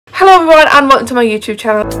Hello everyone and welcome to my YouTube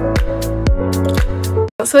channel.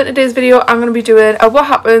 So in today's video I'm going to be doing a what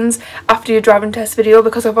happens after your driving test video,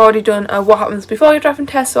 because I've already done a what happens before your driving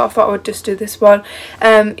test, so I thought I would just do this one.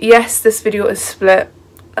 Yes, this video is split,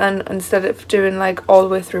 and instead of doing like all the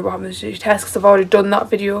way through what happens to your test, because I've already done that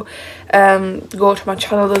video, go to my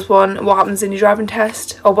channel, there's one what happens in your driving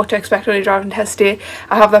test, or what to expect on your driving test day.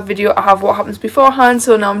 I have that video, I have what happens beforehand,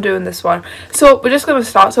 so now I'm doing this one. So we're just going to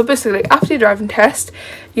start. So basically after your driving test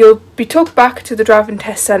you'll be took back to the driving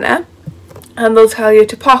test centre and they'll tell you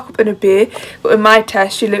to park up in a bay. But in my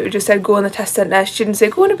test she literally just said go in the test centre. She didn't say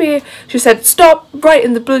go in a bay, she said stop right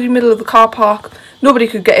in the bloody middle of the car park. Nobody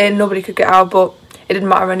could get in, nobody could get out, but it didn't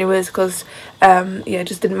matter anyways, because yeah, it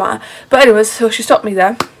just didn't matter. But anyways, so she stopped me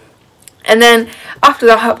there, and then after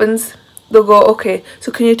that happens they'll go, okay, so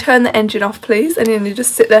can you turn the engine off please? And then you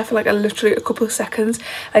just sit there for like literally a couple of seconds,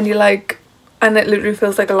 and you're like, and it literally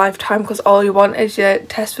feels like a lifetime, because all you want is your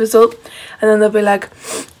test result. And then they'll be like,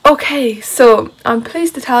 okay, so I'm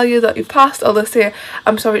pleased to tell you that you passed, or they'll say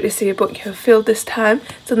I'm sorry to say but you have failed this time.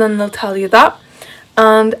 So then they'll tell you that,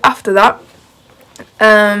 and after that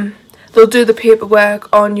they'll do the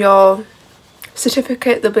paperwork on your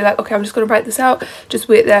certificate. They'll be like, okay, I'm just going to write this out, just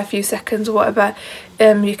wait there a few seconds or whatever.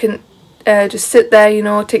 You can just sit there, you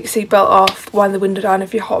know, take your seatbelt off, wind the window down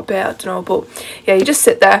if you're hot a bit, I don't know, but yeah, you just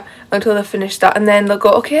sit there until they finish that, and then they'll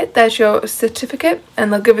go, okay, there's your certificate,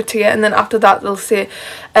 and they'll give it to you. And then after that they'll say,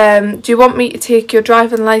 do you want me to take your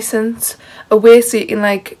driving license away so you can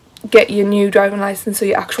like get your new driving license, or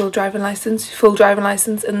your actual driving license, full driving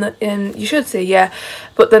license? And you should say yeah,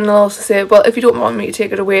 but then they'll also say, well, if you don't want me to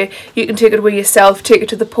take it away, you can take it away yourself, take it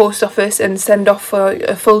to the post office and send off for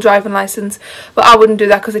a full driving license. But I wouldn't do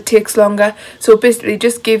that because it takes longer. So basically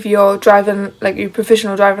just give your driving, like your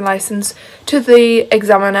provisional driving license, to the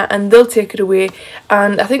examiner and they'll take it away.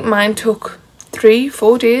 And I think mine took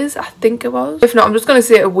 3-4 days, I think it was. If not, I'm just going to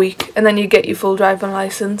say a week, and then you get your full driving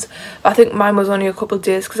license. I think mine was only a couple of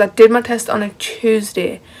days, because I did my test on a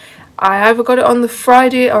Tuesday. I either got it on the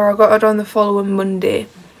Friday or I got it on the following Monday,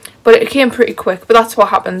 but it came pretty quick. But that's what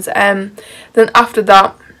happens. Then after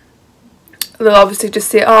that they'll obviously just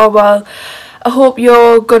say, oh well, I hope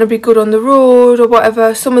you're going to be good on the road or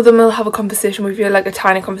whatever. Some of them will have a conversation with you, like a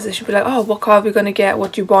tiny conversation, be like, oh, what car are we going to get,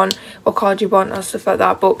 what do you want, what car do you want, and stuff like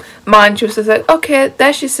that. But mine just is like, okay,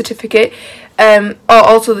 there's your certificate. Or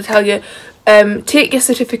also they tell you, take your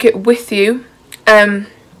certificate with you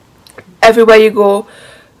everywhere you go.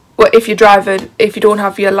 Well, if you're driving, if you don't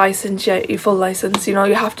have your license yet, your full license, you know,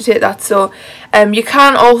 you have to take that. So you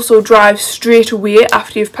can also drive straight away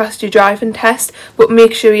after you've passed your driving test, but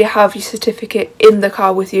make sure you have your certificate in the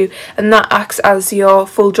car with you, and that acts as your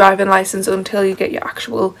full driving license until you get your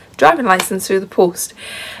actual driving license through the post.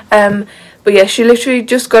 But yeah, she literally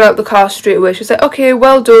just got out the car straight away. She was like, okay,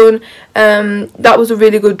 well done, that was a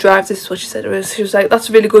really good drive. This is what she said. She was like,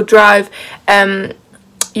 that's a really good drive,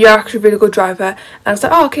 you're actually a really good driver. And I was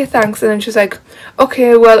like, oh, okay, thanks. And then she was like,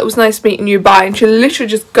 okay, well, it was nice meeting you, bye. And she literally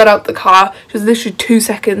just got out the car. She was literally 2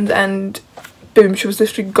 seconds and boom, she was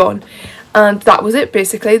literally gone. And that was it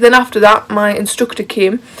basically. Then after that my instructor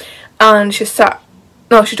came and she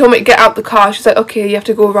told me to get out the car. She's like, okay, you have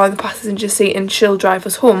to go around the passenger seat and she'll drive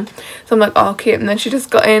us home. So I'm like, oh, okay. And then she just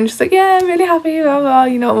got in, she's like, yeah, I'm really happy, blah, blah.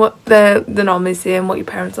 You know what they normally say, and what your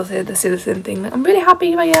parents will say, they say the same thing, like, I'm really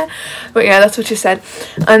happy, but yeah, that's what she said.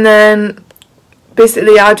 And then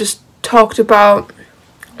basically I just talked about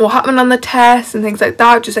what happened on the test and things like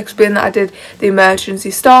that. Just explained that I did the emergency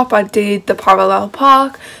stop, I did the parallel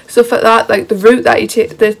park, stuff like that, like the route that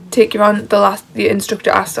they take you on. The instructor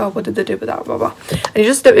asked, oh, what did they do with that, blah blah, and you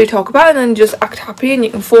just don't really talk about it, and then just act happy, and you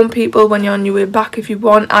can phone people when you're on your way back if you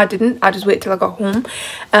want. I didn't, I just wait till I got home.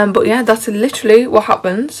 But yeah, that's literally what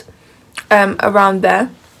happens around there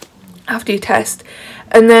after your test.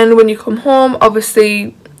 And then when you come home,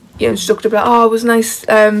 obviously your instructor will be like, oh, it was nice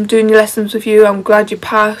doing your lessons with you, I'm glad you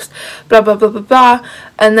passed, blah blah blah blah blah.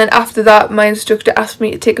 And then after that my instructor asked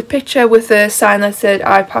me to take a picture with a sign that said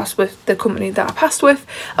I passed with the company that I passed with.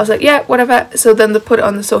 I was like, yeah, whatever. So then they put it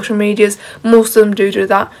on the social medias. Most of them do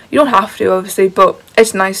that. You don't have to, obviously, but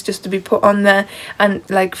it's nice just to be put on there, and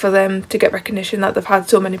like for them to get recognition that they've had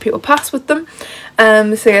so many people pass with them.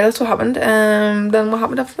 So yeah, that's what happened. Then what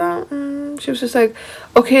happened after that? She was just like,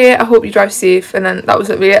 okay, I hope you drive safe. And then that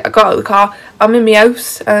was it. I got out of the car, I'm in my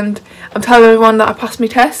house, and I'm telling everyone that I passed my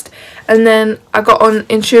test. And then I got on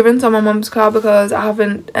insurance on my mum's car because I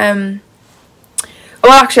haven't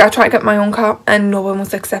well, actually I tried to get my own car and no one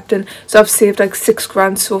was accepting, so I've saved like 6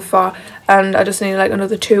 grand so far, and I just need like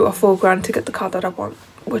another 2 or 4 grand to get the car that I want,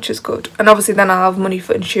 which is good. And obviously then I'll have money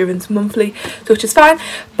for insurance monthly, so which is fine.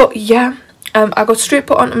 But yeah, I got straight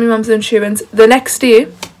put onto my mum's insurance. The next day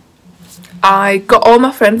I got all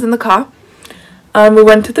my friends in the car and we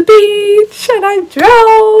went to the beach and I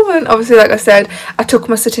drove, and obviously, like I said, I took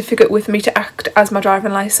my certificate with me to act as my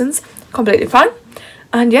driving licence. Completely fine.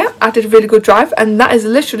 And yeah, I did a really good drive, and that is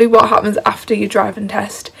literally what happens after your driving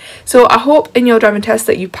test. So I hope in your driving test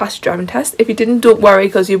that you passed your driving test. If you didn't, don't worry,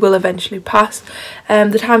 because you will eventually pass.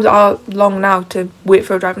 The times are long now to wait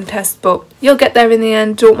for a driving test, but you'll get there in the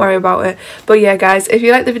end. Don't worry about it. But yeah, guys, if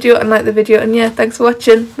you like the video, and yeah, thanks for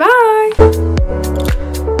watching. Bye.